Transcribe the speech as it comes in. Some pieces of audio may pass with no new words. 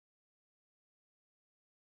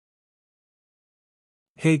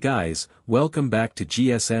Hey guys, welcome back to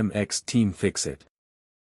GSM-X Team Fix-It.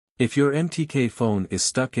 If your MTK phone is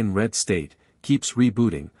stuck in red state, keeps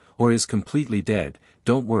rebooting, or is completely dead,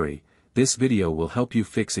 don't worry, this video will help you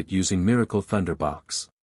fix it using Miracle Thunderbox.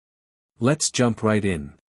 Let's jump right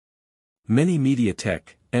in. Many MediaTek,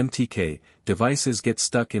 MTK, devices get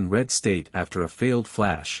stuck in red state after a failed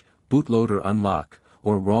flash, bootloader unlock,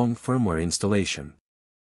 or wrong firmware installation.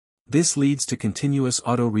 This leads to continuous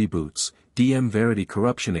auto-reboots, DM-Verity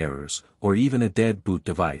Corruption errors, or even a dead boot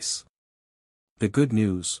device. The good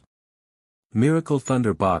news? Miracle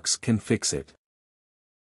Thunderbox can fix it.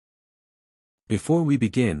 Before we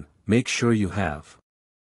begin, make sure you have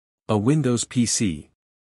a Windows PC,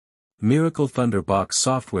 Miracle Thunderbox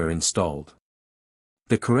software installed,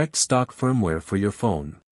 the correct stock firmware for your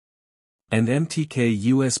phone, and MTK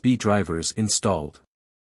USB drivers installed.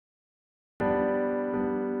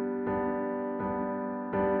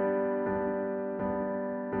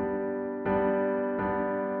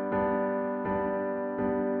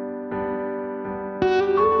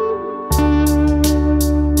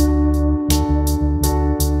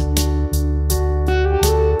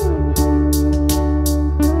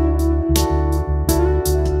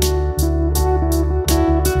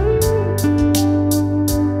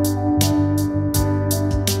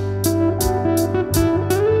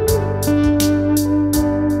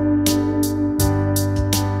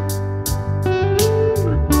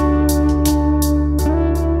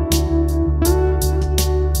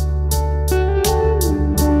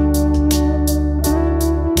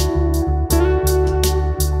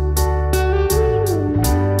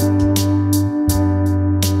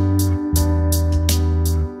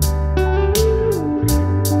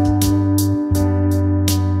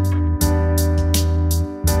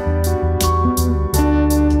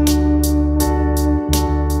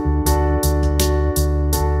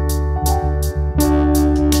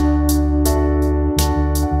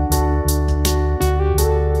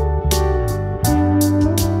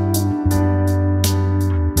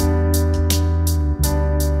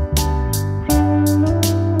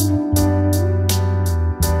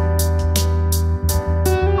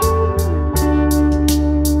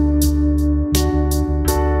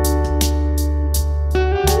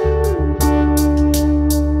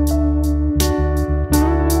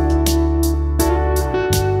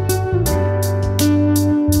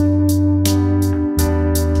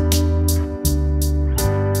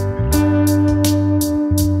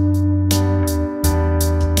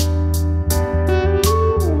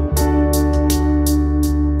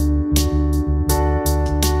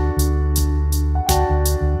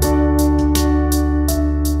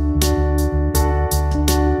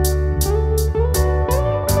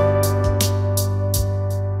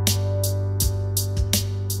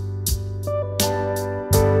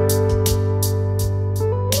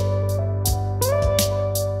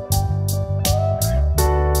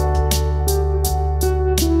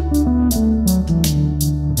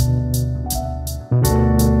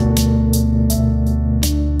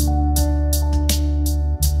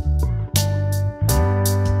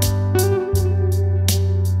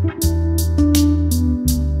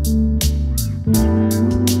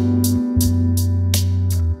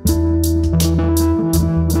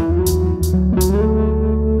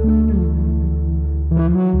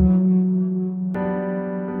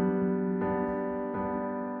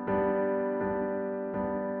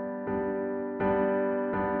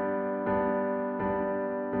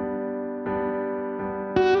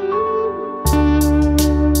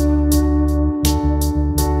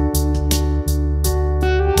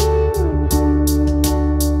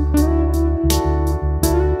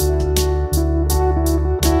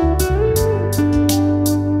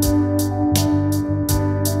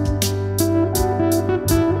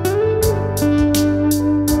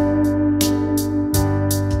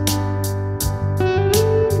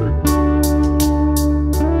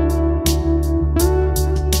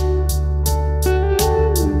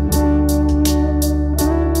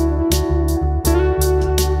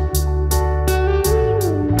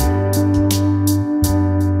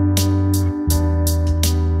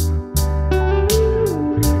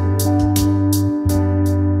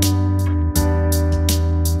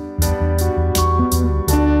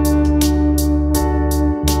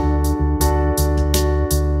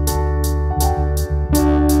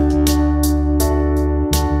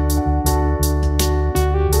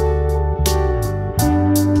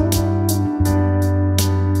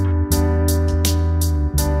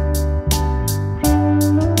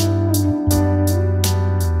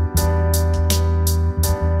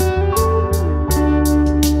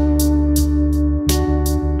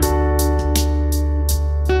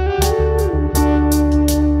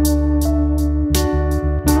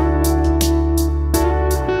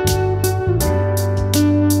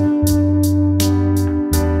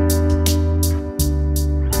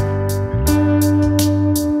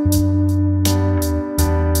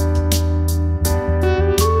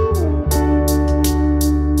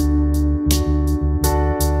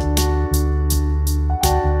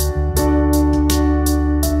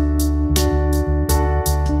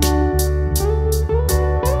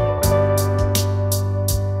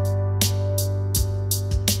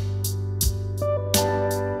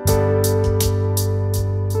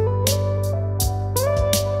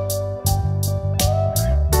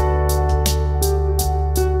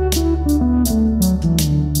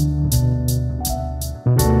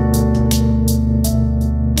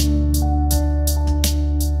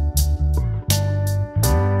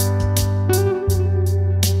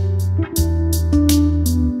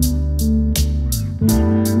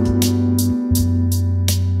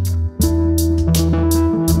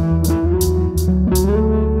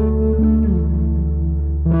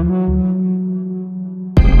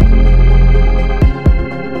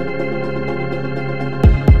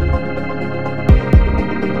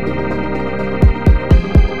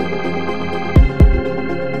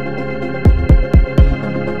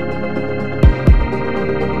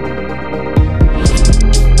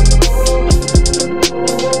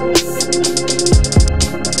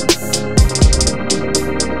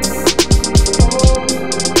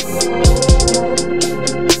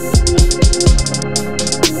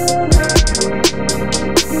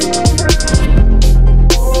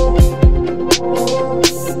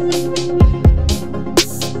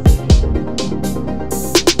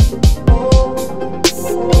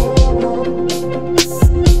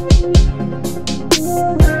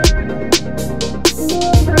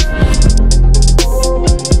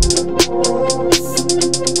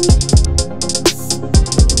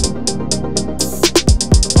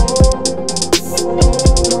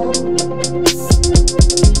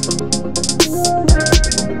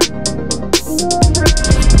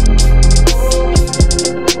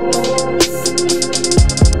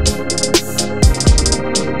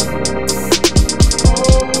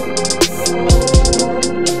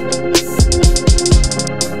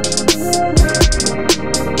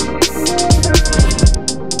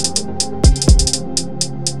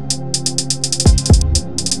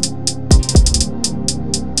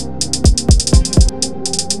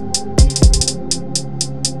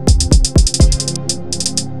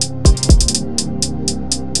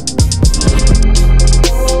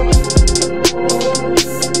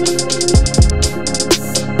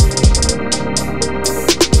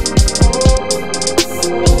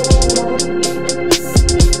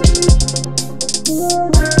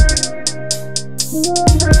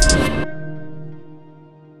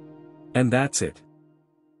 And that's it.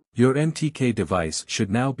 Your MTK device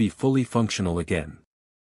should now be fully functional again.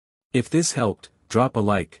 If this helped, drop a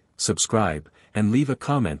like, subscribe, and leave a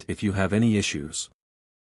comment if you have any issues.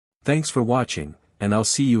 Thanks for watching, and I'll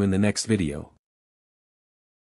see you in the next video.